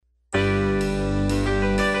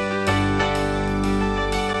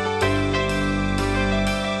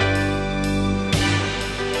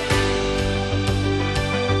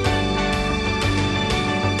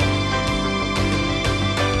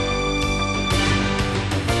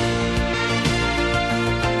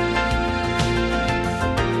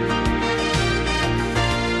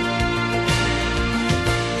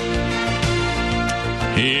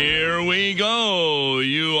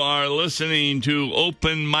listening to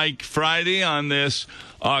Open Mic Friday on this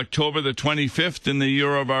October the 25th in the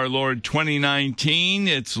year of our Lord 2019.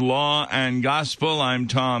 It's Law and Gospel. I'm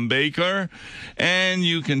Tom Baker, and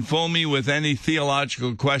you can phone me with any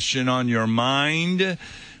theological question on your mind.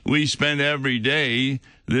 We spend every day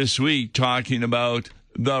this week talking about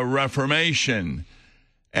the Reformation.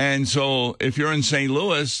 And so if you're in St.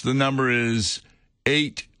 Louis, the number is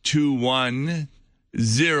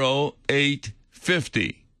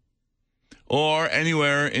 821-0850. Or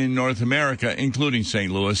anywhere in North America, including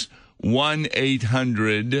St. Louis,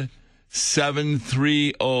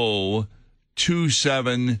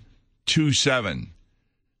 1-800-730-2727.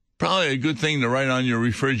 Probably a good thing to write on your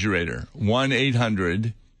refrigerator.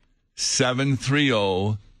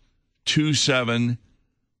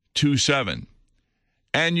 1-800-730-2727.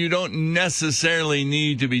 And you don't necessarily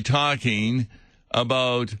need to be talking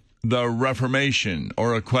about the Reformation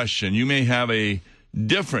or a question. You may have a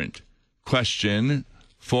different question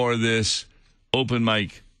for this Open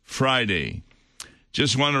Mic Friday.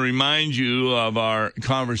 Just want to remind you of our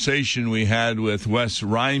conversation we had with Wes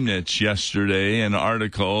Reimnitz yesterday, an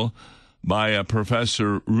article by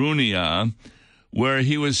Professor Runia, where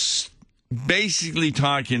he was basically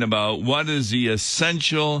talking about what is the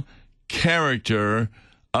essential character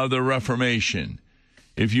of the Reformation.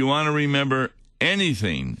 If you want to remember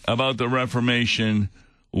anything about the Reformation,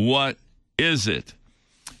 what is it?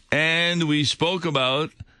 And we spoke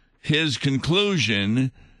about his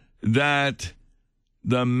conclusion that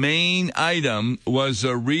the main item was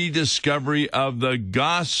a rediscovery of the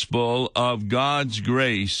gospel of God's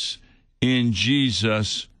grace in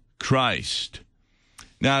Jesus Christ.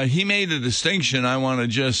 Now, he made a distinction I want to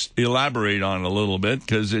just elaborate on a little bit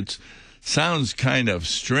because it sounds kind of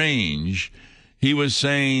strange. He was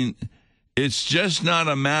saying it's just not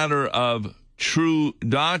a matter of true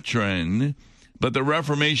doctrine, but the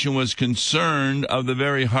Reformation was concerned of the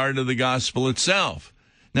very heart of the gospel itself.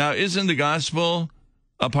 Now, isn't the gospel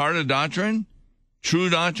a part of doctrine? True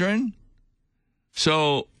doctrine?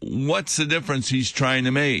 So what's the difference he's trying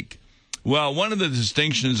to make? Well, one of the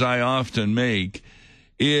distinctions I often make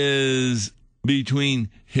is between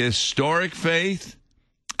historic faith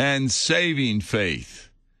and saving faith.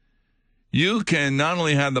 You can not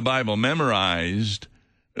only have the Bible memorized,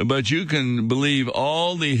 but you can believe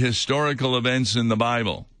all the historical events in the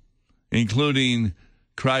Bible, including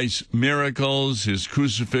Christ's miracles, his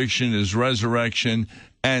crucifixion, his resurrection,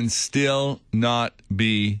 and still not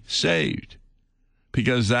be saved,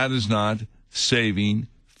 because that is not saving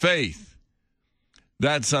faith.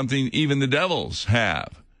 That's something even the devils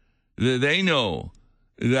have. They know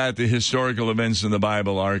that the historical events in the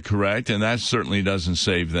Bible are correct, and that certainly doesn't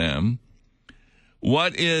save them.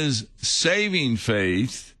 What is saving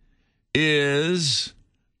faith is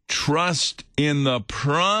trust in the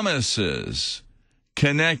promises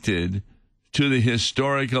connected to the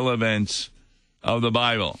historical events of the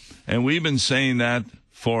Bible. And we've been saying that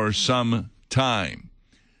for some time.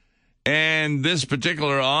 And this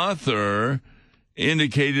particular author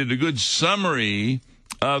indicated a good summary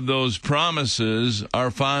of those promises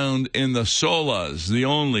are found in the solas, the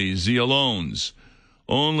onlys, the alones.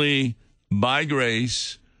 Only by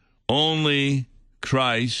grace, only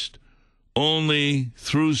Christ, only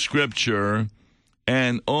through Scripture,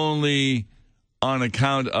 and only on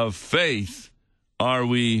account of faith are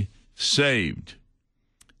we saved.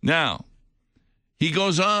 Now, he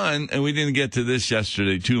goes on, and we didn't get to this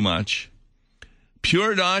yesterday too much.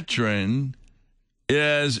 Pure doctrine,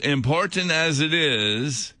 as important as it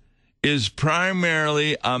is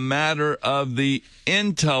primarily a matter of the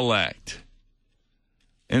intellect.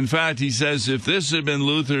 In fact, he says if this had been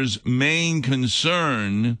Luther's main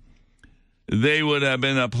concern, they would have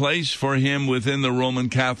been a place for him within the Roman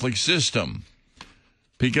Catholic system,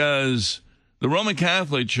 because the Roman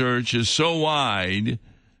Catholic Church is so wide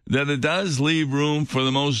that it does leave room for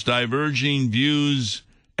the most diverging views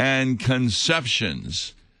and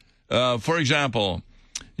conceptions. For example,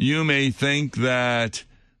 you may think that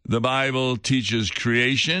the Bible teaches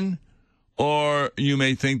creation, or you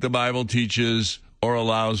may think the Bible teaches or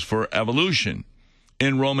allows for evolution.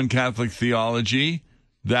 In Roman Catholic theology,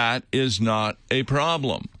 that is not a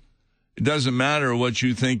problem. It doesn't matter what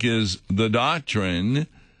you think is the doctrine,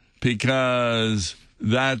 because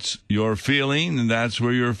that's your feeling and that's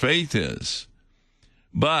where your faith is.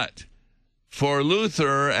 But for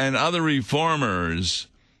Luther and other reformers,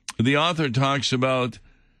 the author talks about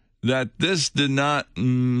that this did not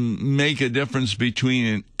make a difference between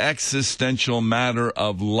an existential matter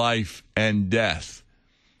of life and death.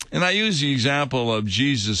 And I use the example of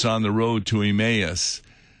Jesus on the road to Emmaus.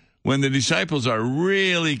 When the disciples are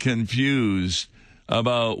really confused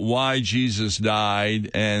about why Jesus died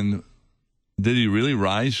and did he really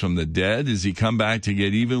rise from the dead? Does he come back to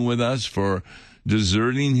get even with us for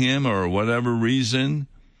deserting him or whatever reason?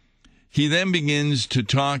 He then begins to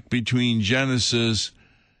talk between Genesis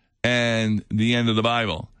and the end of the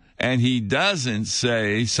Bible. And he doesn't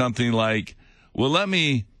say something like, well, let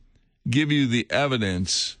me give you the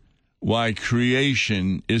evidence why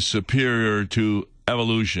creation is superior to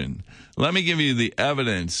evolution. Let me give you the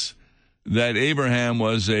evidence that Abraham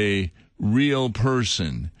was a real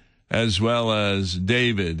person, as well as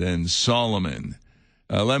David and Solomon.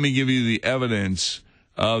 Let me give you the evidence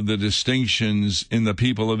of the distinctions in the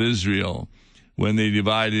people of Israel when they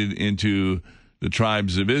divided into the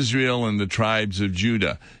tribes of Israel and the tribes of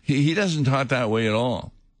Judah. He doesn't talk that way at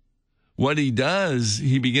all. What he does,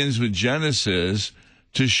 he begins with Genesis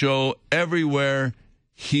to show everywhere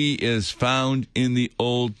he is found in the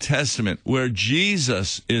Old Testament, where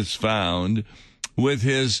Jesus is found with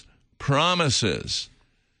his promises,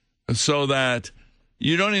 so that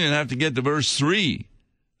you don't even have to get to verse 3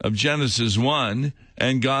 of Genesis 1,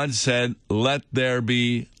 and God said, let there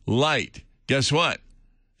be light. Guess what?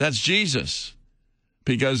 That's Jesus.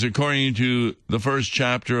 Because according to the first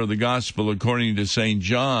chapter of the Gospel, according to St.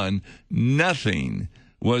 John, nothing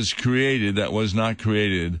was created that was not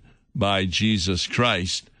created by Jesus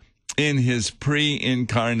Christ in his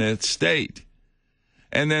pre-incarnate state.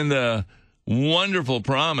 And then the wonderful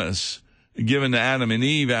promise given to Adam and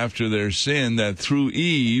Eve after their sin that through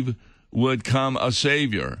Eve would come a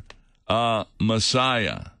Savior, a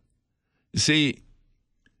Messiah. See,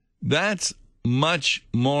 that's much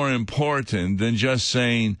more important than just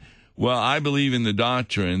saying, well, I believe in the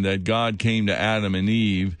doctrine that God came to Adam and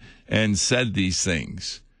Eve and said these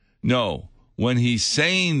things. No, when he's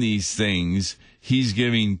saying these things, he's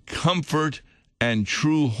giving comfort and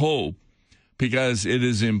true hope, because it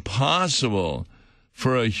is impossible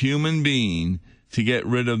for a human being to get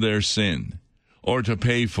rid of their sin or to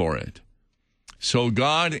pay for it. So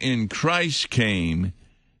God in Christ came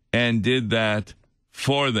and did that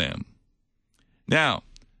for them. Now,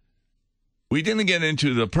 we didn't get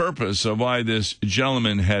into the purpose of why this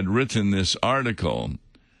gentleman had written this article,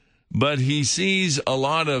 but he sees a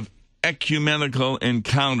lot of ecumenical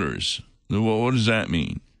encounters. Well, what does that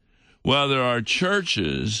mean? Well, there are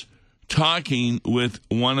churches talking with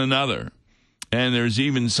one another, and there's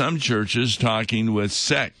even some churches talking with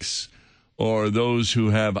sects or those who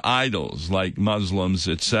have idols like Muslims,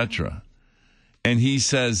 etc. And he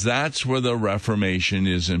says that's where the Reformation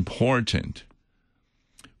is important.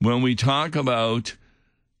 When we talk about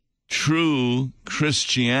true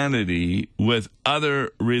Christianity with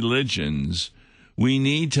other religions, we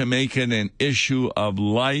need to make it an issue of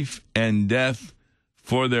life and death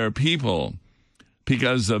for their people,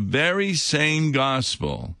 because the very same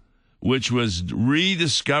gospel, which was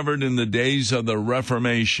rediscovered in the days of the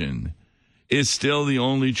Reformation, is still the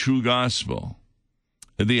only true gospel.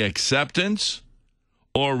 The acceptance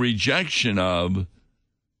or rejection of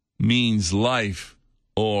means life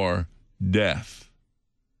or death.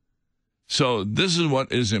 So this is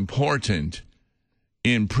what is important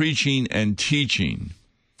in preaching and teaching.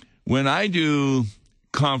 When I do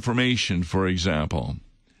confirmation, for example,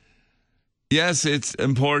 yes, it's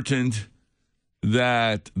important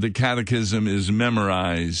that the catechism is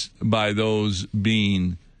memorized by those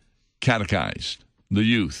being catechized, the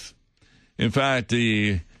youth. In fact,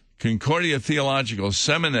 the Concordia Theological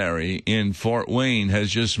Seminary in Fort Wayne has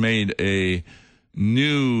just made a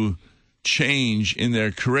new change in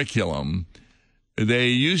their curriculum. They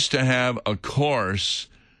used to have a course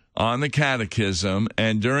on the catechism,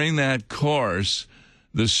 and during that course,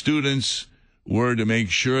 the students were to make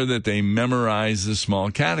sure that they memorize the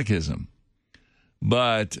small catechism.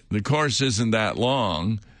 But the course isn't that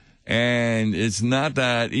long, and it's not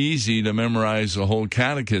that easy to memorize the whole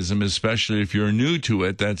catechism, especially if you're new to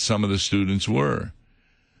it, that some of the students were.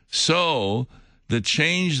 So the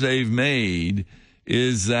change they've made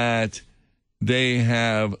is that they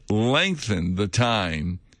have lengthened the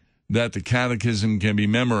time that the catechism can be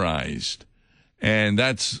memorized, and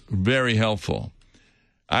that's very helpful.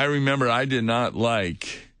 I remember I did not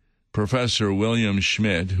like Professor William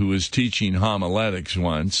Schmidt, who was teaching homiletics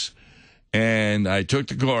once, and I took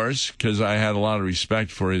the course because I had a lot of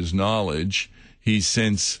respect for his knowledge. He's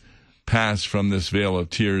since passed from this vale of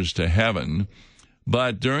tears to heaven.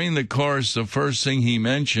 But during the course, the first thing he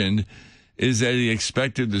mentioned is that he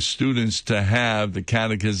expected the students to have the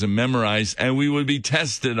catechism memorized, and we would be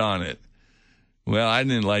tested on it. Well, I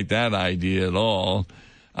didn't like that idea at all.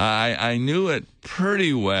 I knew it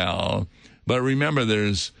pretty well, but remember,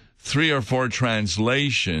 there's 3 or 4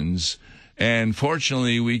 translations, And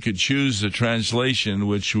fortunately, we could choose the translation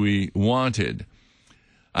which we wanted.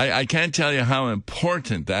 I can't tell you how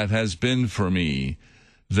important that has been for me,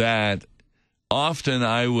 that often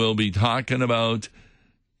I will be talking about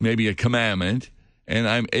maybe a commandment, and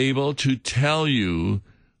I'm able to tell you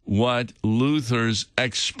what Luther's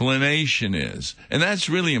explanation is. And that's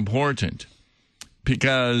really important,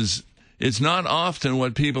 because it's not often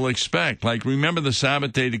what people expect. Like, remember the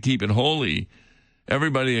Sabbath day to keep it holy.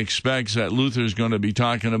 Everybody expects that Luther's going to be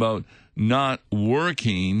talking about not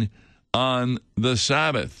working on the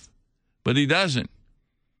Sabbath, but he doesn't.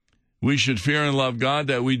 We should fear and love God,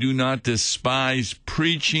 that we do not despise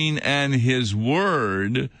preaching and his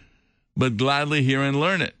word, but gladly hear and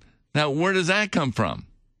learn it. Now, where does that come from?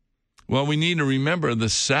 Well, we need to remember the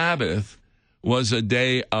Sabbath was a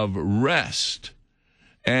day of rest.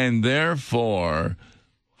 And therefore,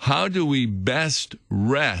 how do we best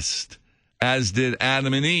rest, as did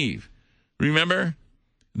Adam and Eve? Remember,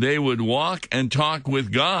 they would walk and talk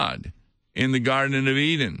with God in the Garden of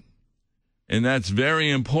Eden. And that's very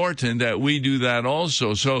important that we do that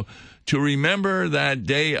also. So to remember that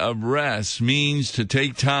day of rest means to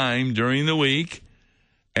take time during the week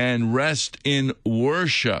and rest in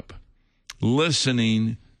worship,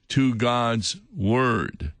 listening to God's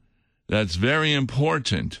word. That's very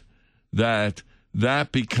important, that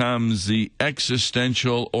becomes the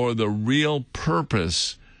existential or the real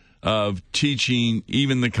purpose of teaching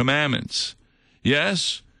even the commandments.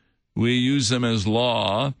 Yes, we use them as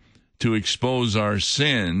law to expose our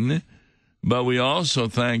sin, but we also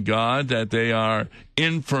thank God that they are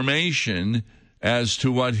information as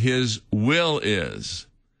to what his will is.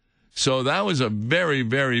 So that was a very,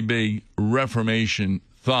 very big Reformation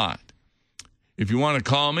thought. If you want to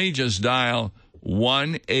call me, just dial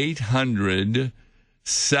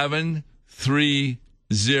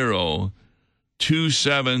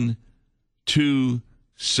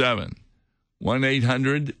 1-800-730-2727.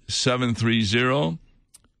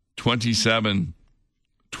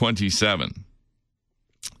 1-800-730-2727.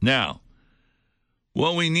 Now,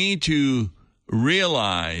 what we need to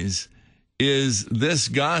realize is this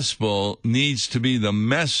gospel needs to be the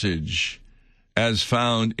message as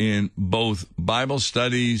found in both Bible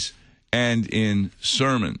studies and in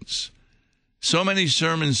sermons. So many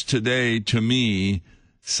sermons today, to me,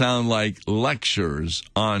 sound like lectures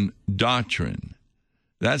on doctrine.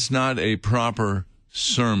 That's not a proper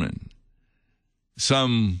sermon.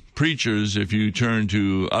 Some preachers, if you turn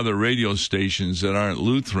to other radio stations that aren't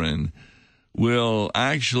Lutheran, will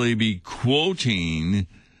actually be quoting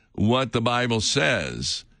what the Bible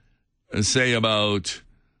says, say about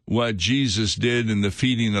what Jesus did in the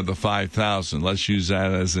feeding of the 5,000. Let's use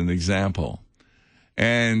that as an example.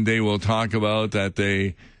 And they will talk about that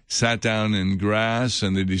they sat down in grass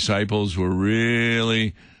and the disciples were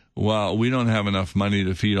really, well, we don't have enough money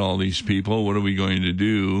to feed all these people. What are we going to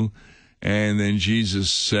do? And then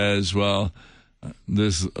Jesus says, well,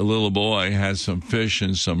 this little boy has some fish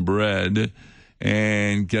and some bread.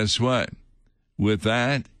 And guess what? With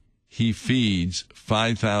that, he feeds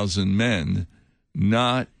 5,000 men,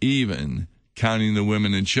 not even counting the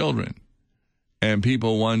women and children. And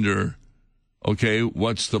people wonder, okay,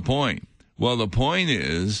 what's the point? Well, the point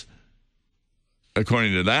is,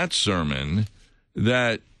 according to that sermon,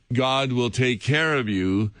 that God will take care of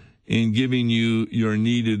you in giving you your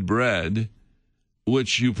needed bread,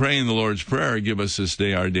 which you pray in the Lord's Prayer, give us this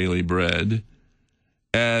day our daily bread,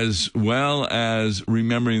 as well as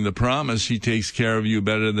remembering the promise, he takes care of you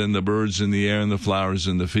better than the birds in the air and the flowers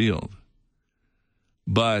in the field.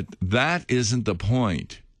 But that isn't the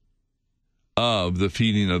point of the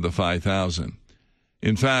feeding of the 5,000.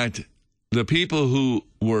 In fact, the people who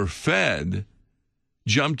were fed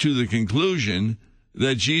jumped to the conclusion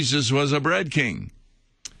that Jesus was a bread king.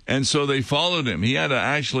 And so they followed him. He had to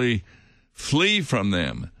actually flee from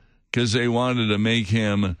them because they wanted to make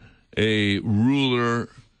him a ruler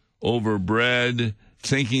over bread,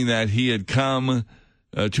 thinking that he had come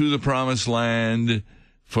to the promised land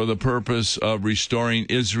for the purpose of restoring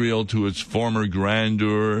Israel to its former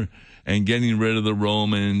grandeur and getting rid of the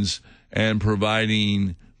Romans and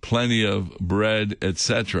providing plenty of bread,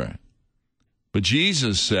 etc. But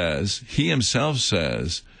Jesus says, he himself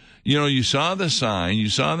says, you know, you saw the sign, you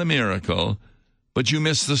saw the miracle, but you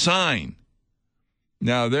missed the sign.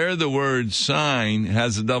 Now, there the word sign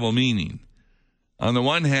has a double meaning. On the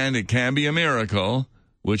one hand, it can be a miracle,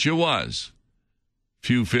 which it was.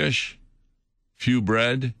 Few fish, few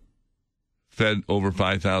bread, fed over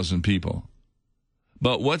 5,000 people.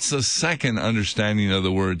 But what's the second understanding of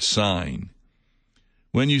the word sign?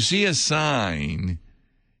 When you see a sign,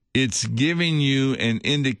 it's giving you an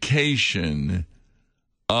indication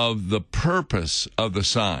of the purpose of the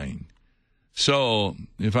sign. So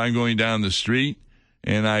if I'm going down the street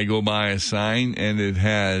and I go by a sign and it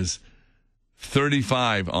has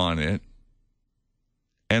 35 on it,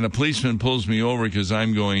 and a policeman pulls me over because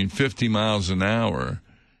I'm going 50 miles an hour,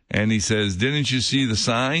 and he says, "Didn't you see the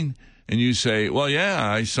sign?" And you say, "Well, yeah,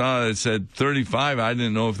 I saw it said 35. I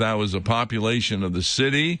didn't know if that was the population of the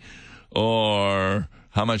city or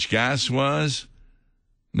how much gas was."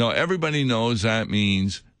 No, everybody knows that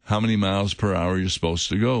means how many miles per hour you're supposed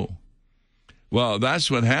to go. Well, that's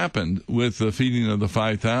what happened with the feeding of the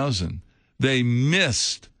 5,000. They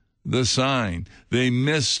missed the sign. They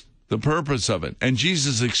missed the purpose of it. And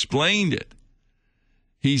Jesus explained it.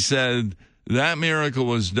 He said that miracle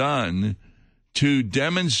was done to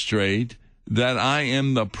demonstrate that I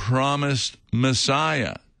am the promised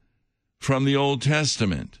Messiah from the Old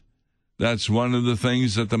Testament. That's one of the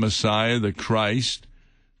things that the Messiah, the Christ,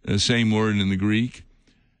 the same word in the Greek,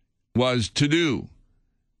 was to do.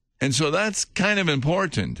 And so that's kind of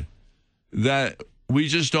important, that we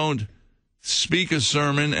just don't speak a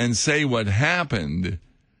sermon and say what happened.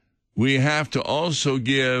 We have to also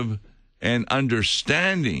give an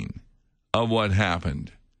understanding of what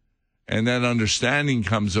happened. And that understanding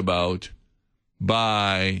comes about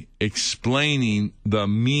by explaining the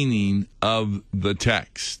meaning of the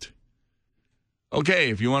text. Okay,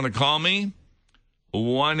 if you want to call me,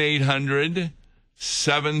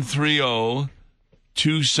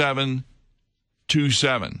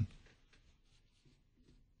 1-800-730-2727.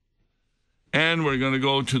 And we're going to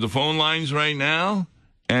go to the phone lines right now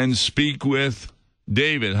and speak with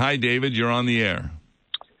David. Hi, David. You're on the air.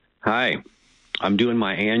 Hi. I'm doing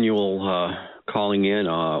my annual calling in,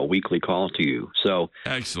 weekly call to you. So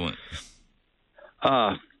excellent.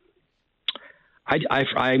 I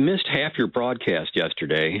missed half your broadcast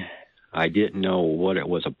yesterday. I didn't know what it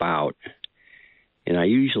was about. And I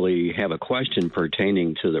usually have a question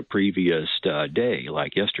pertaining to the previous day,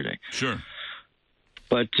 like yesterday. Sure.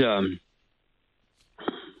 But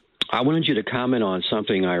I wanted you to comment on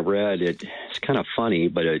something I read. It's kind of funny,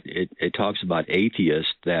 but it talks about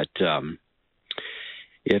atheists that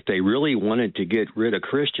if they really wanted to get rid of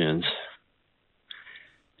Christians,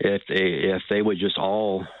 if they would just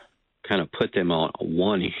all kind of put them on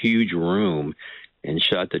one huge room and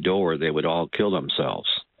shut the door, they would all kill themselves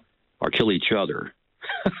or kill each other.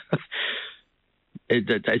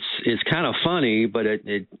 It's kind of funny, but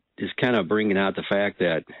it is kind of bringing out the fact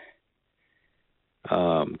that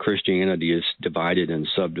Christianity is divided and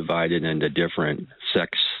subdivided into different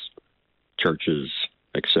sects, churches,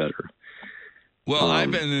 etc. Well, I've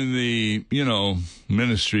been in the,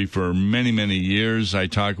 ministry for many, many years. I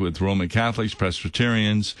talk with Roman Catholics,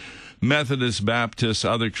 Presbyterians, Methodists, Baptists,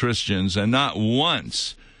 other Christians, and not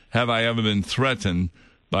once have I ever been threatened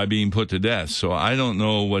by being put to death. So I don't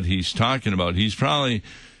know what he's talking about. He's probably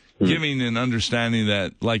giving an understanding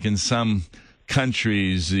that, like in some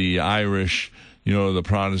countries, the Irish, the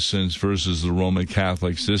Protestants versus the Roman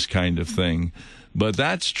Catholics, this kind of thing. But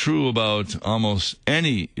that's true about almost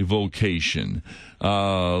any vocation.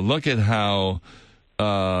 Look at how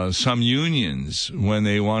some unions, when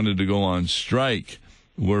they wanted to go on strike,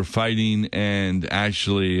 were fighting and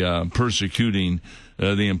actually persecuting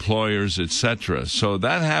the employers, etc. So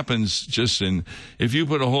that happens if you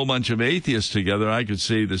put a whole bunch of atheists together, I could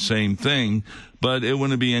say the same thing, but it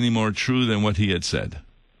wouldn't be any more true than what he had said.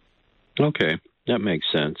 Okay, that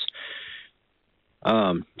makes sense.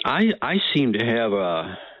 I seem to have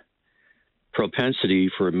a propensity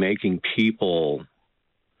for making people,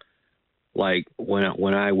 like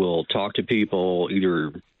when I will talk to people,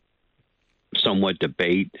 either somewhat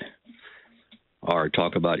debate or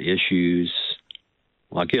talk about issues.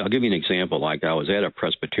 I'll give you an example. Like I was at a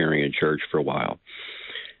Presbyterian church for a while,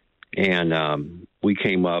 and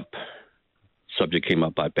subject came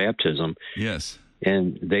up by baptism. Yes.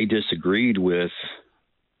 And they disagreed with,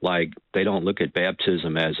 like, they don't look at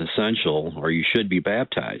baptism as essential or you should be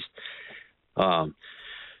baptized. I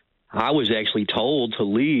was actually told to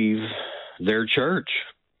leave their church.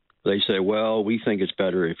 They say, well, we think it's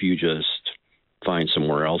better if you just find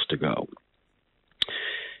somewhere else to go.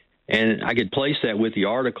 And I could place that with the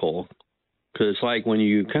article, because it's like when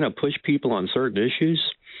you kind of push people on certain issues,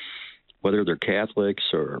 whether they're Catholics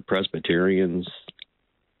or Presbyterians,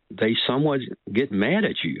 they somewhat get mad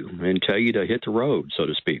at you and tell you to hit the road, so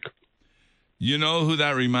to speak. You know who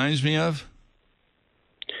that reminds me of?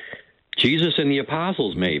 Jesus and the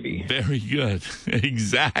apostles, maybe. Very good.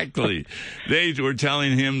 Exactly. They were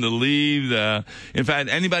telling him to leave. In fact,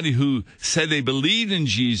 anybody who said they believed in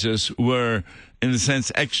Jesus were, in a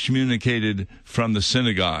sense, excommunicated from the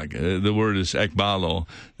synagogue. The word is ekbalo.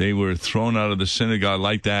 They were thrown out of the synagogue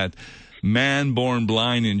like that man born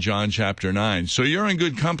blind in John chapter 9. So you're in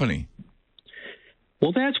good company.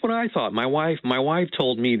 Well, that's what I thought. My wife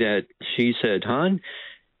told me that. She said, "Hon,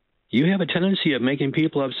 you have a tendency of making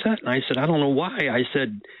people upset." And I said, "I don't know why." I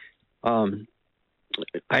said,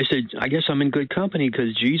 "I guess I'm in good company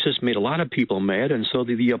because Jesus made a lot of people mad, and so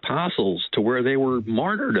did the apostles, to where they were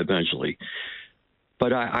martyred eventually."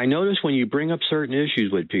 But I notice when you bring up certain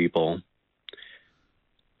issues with people,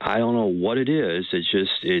 I don't know what it is. It's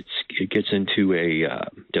just it gets into a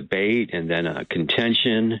debate and then a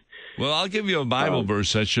contention. Well, I'll give you a Bible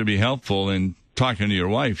verse that should be helpful in talking to your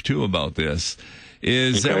wife, too, about this.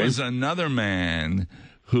 There was another man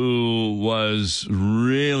who was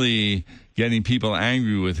really getting people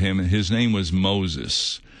angry with him. His name was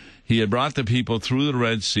Moses. He had brought the people through the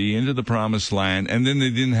Red Sea into the Promised Land, and then they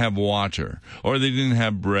didn't have water, or they didn't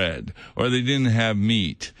have bread, or they didn't have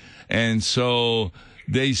meat. And so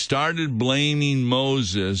they started blaming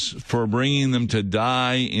Moses for bringing them to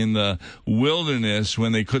die in the wilderness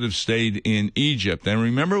when they could have stayed in Egypt. And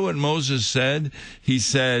remember what Moses said? He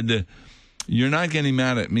said, "You're not getting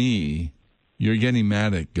mad at me. You're getting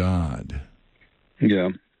mad at God." Yeah.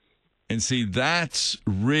 And see, that's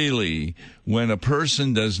really when a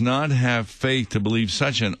person does not have faith to believe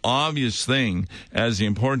such an obvious thing as the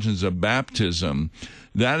importance of baptism.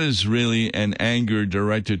 That is really an anger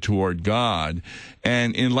directed toward God.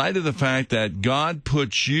 And in light of the fact that God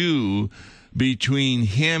puts you between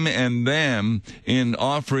him and them in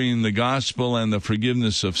offering the gospel and the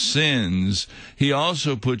forgiveness of sins, he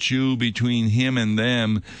also puts you between him and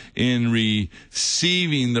them in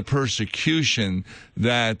receiving the persecution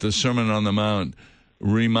that the Sermon on the Mount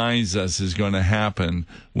reminds us is going to happen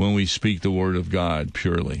when we speak the word of God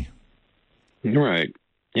purely. Right.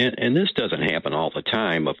 And this doesn't happen all the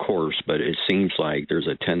time, of course, but it seems like there's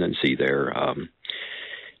a tendency there.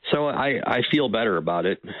 So I feel better about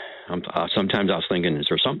it. Sometimes I was thinking, is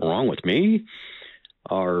there something wrong with me?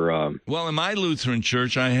 Or well, in my Lutheran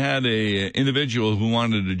church, I had a individual who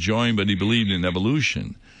wanted to join, but he believed in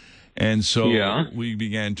evolution. And so we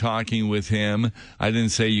began talking with him. I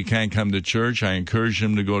didn't say you can't come to church. I encouraged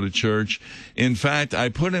him to go to church. In fact, I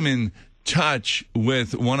put him in touch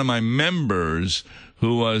with one of my members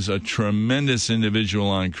who was a tremendous individual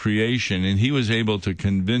on creation, and he was able to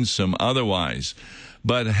convince him otherwise.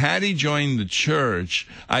 But had he joined the church,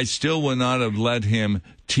 I still would not have let him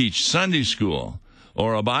teach Sunday school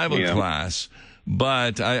or a Bible class.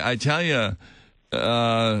 But I tell you,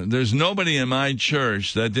 there's nobody in my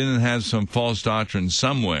church that didn't have some false doctrine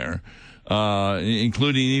somewhere,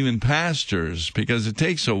 including even pastors, because it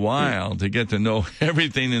takes a while to get to know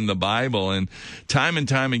everything in the Bible. And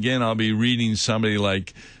time again, I'll be reading somebody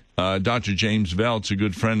like Dr. James Veltz, a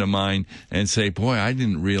good friend of mine, and say, boy, I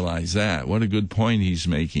didn't realize that. What a good point he's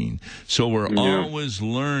making. So we're always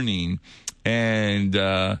learning,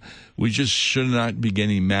 and we just should not be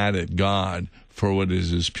getting mad at God for what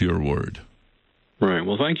is his pure word. Right.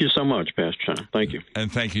 Well, thank you so much, Pastor John. Thank you.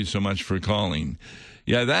 And thank you so much for calling.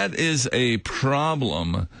 Yeah, that is a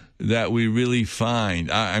problem that we really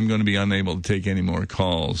find. I'm going to be unable to take any more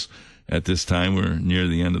calls at this time. We're near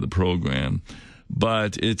the end of the program.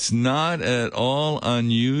 But it's not at all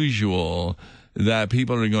unusual that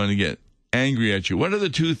people are going to get angry at you. What are the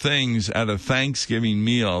two things at a Thanksgiving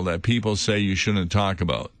meal that people say you shouldn't talk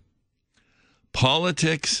about?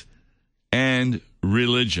 Politics and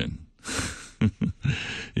religion.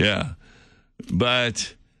 Yeah.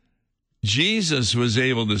 But Jesus was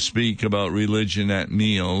able to speak about religion at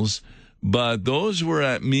meals, but those were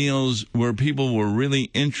at meals where people were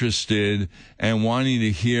really interested and wanting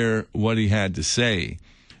to hear what he had to say.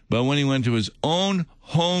 But when he went to his own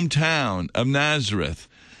hometown of Nazareth,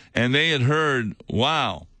 and they had heard,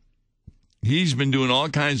 wow, he's been doing all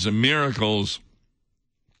kinds of miracles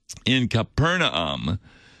in Capernaum,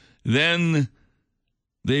 then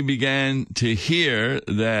they began to hear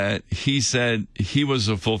that he said he was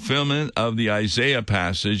a fulfillment of the Isaiah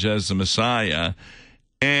passage as the Messiah,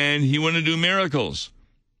 and he wanted to do miracles.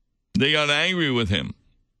 They got angry with him.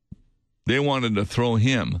 They wanted to throw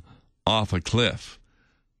him off a cliff.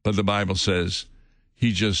 But the Bible says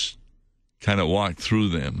he just kind of walked through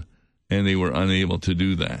them, and they were unable to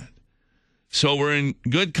do that. So we're in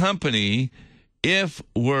good company if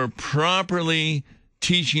we're properly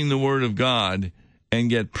teaching the Word of God and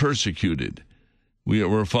get persecuted.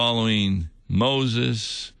 We're following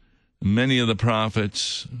Moses, many of the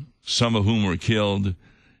prophets, some of whom were killed,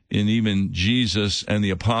 and even Jesus and the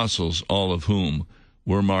apostles, all of whom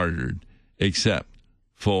were martyred, except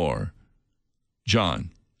for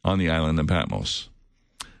John on the island of Patmos.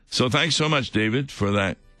 So thanks so much, David, for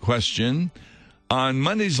that question. On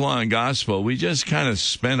Monday's Law and Gospel, we just kind of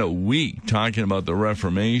spent a week talking about the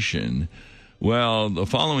Reformation. Well, the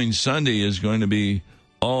following Sunday is going to be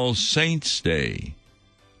All Saints' Day.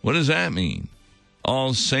 What does that mean?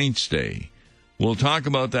 All Saints' Day. We'll talk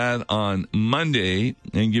about that on Monday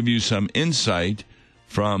and give you some insight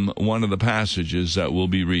from one of the passages that we'll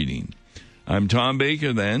be reading. I'm Tom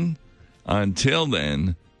Baker then. Until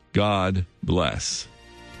then, God bless.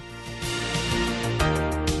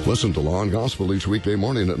 Listen to Law and Gospel each weekday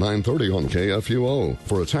morning at 9:30 on KFUO.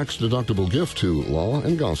 For a tax-deductible gift to Law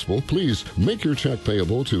and Gospel, please make your check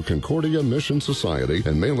payable to Concordia Mission Society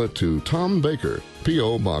and mail it to Tom Baker,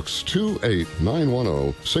 P.O. Box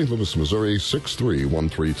 28910, St. Louis, Missouri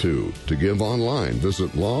 63132. To give online,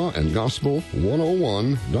 visit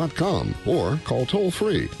lawandgospel101.com or call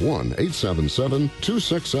toll-free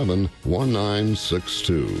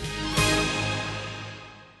 1-877-267-1962.